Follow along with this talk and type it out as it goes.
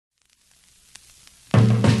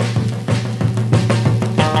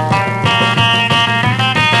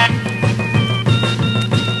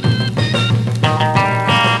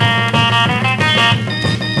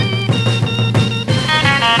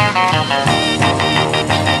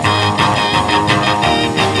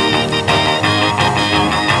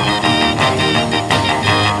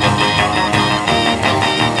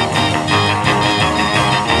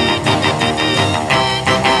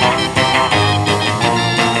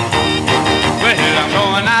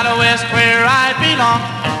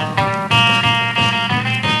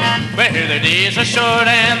days are short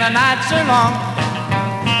and the nights are long.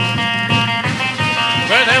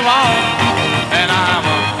 Where they walk and I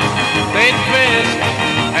walk, they twist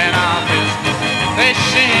and I'll twist, they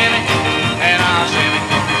shimmy and I'll shimmy,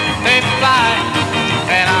 they fly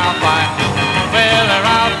and I'll fly. Well, they're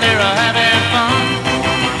out there having fun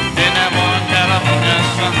in that one California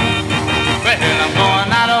sun. Well, I'm going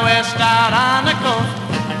out west out on the coast,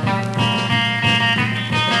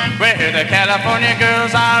 where the California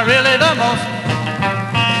girls are really the most.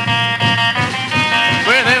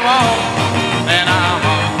 Where they walk and I'll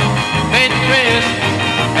walk, they twist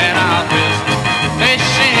and I'll twist, they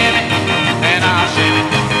shimmy and I'll shimmy,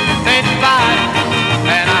 they fly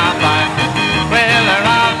and I'll fly. Well, they're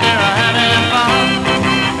out there having fun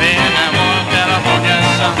in that one California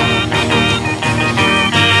sun.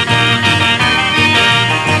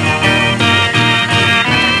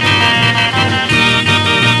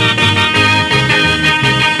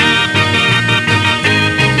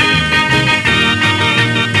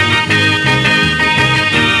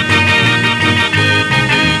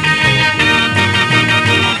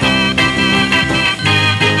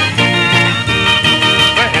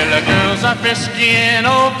 Frisky in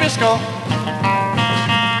old Frisco,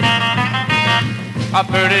 a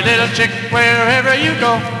pretty little chick wherever you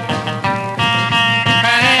go.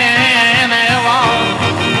 And they'll walk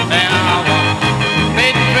and I'll walk,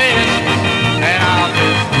 they twist and I'll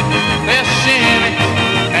twist, they'll shimmy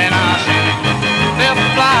and I'll shimmy, they'll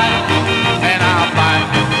fly and I'll fly.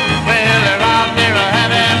 Well, they're out there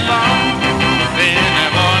having fun in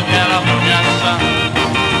that one California sun.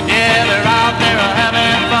 Yeah, they're out there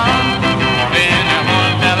having fun.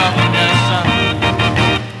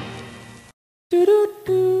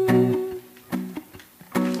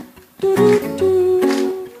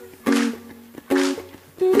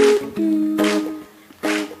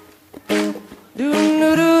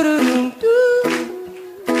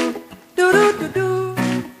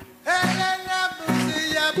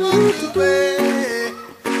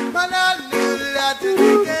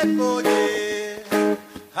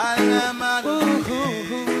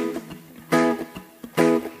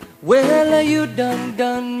 Well, you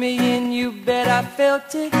done me and you bet I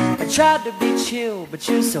felt it. I tried to be chill, but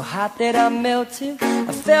you're so hot that I melted.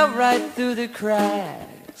 I fell right through the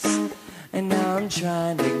cracks, and now I'm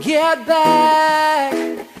trying to get back.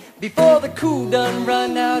 Before the cool done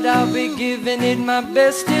run out, I'll be giving it my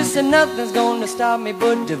bestest, and nothing's gonna stop me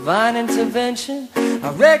but divine intervention.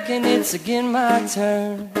 I reckon it's again my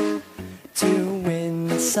turn to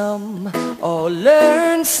win some or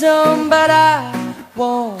learn some, but I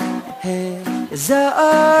won't hesitate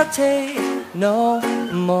no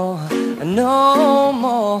more, no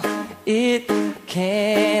more. It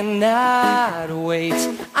cannot wait.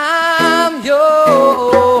 I'm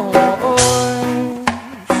yours.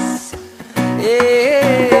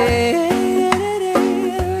 Yeah,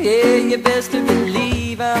 yeah, you best to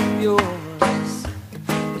believe I'm yours,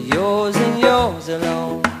 yours and yours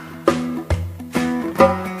alone.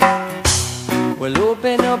 Well,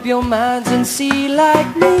 open up your minds and see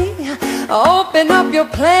like me. Open up your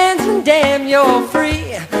plans and damn, you're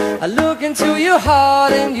free. I look into your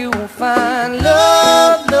heart and you will find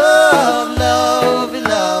love, love, love,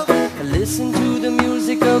 love. Listen to the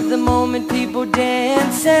music of the moment, people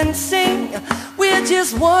dance and sing. We're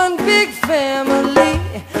just one big family,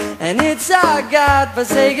 and it's our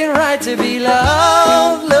God-forsaken right to be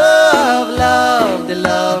loved, loved, loved,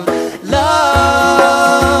 loved,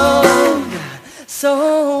 loved.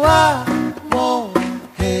 So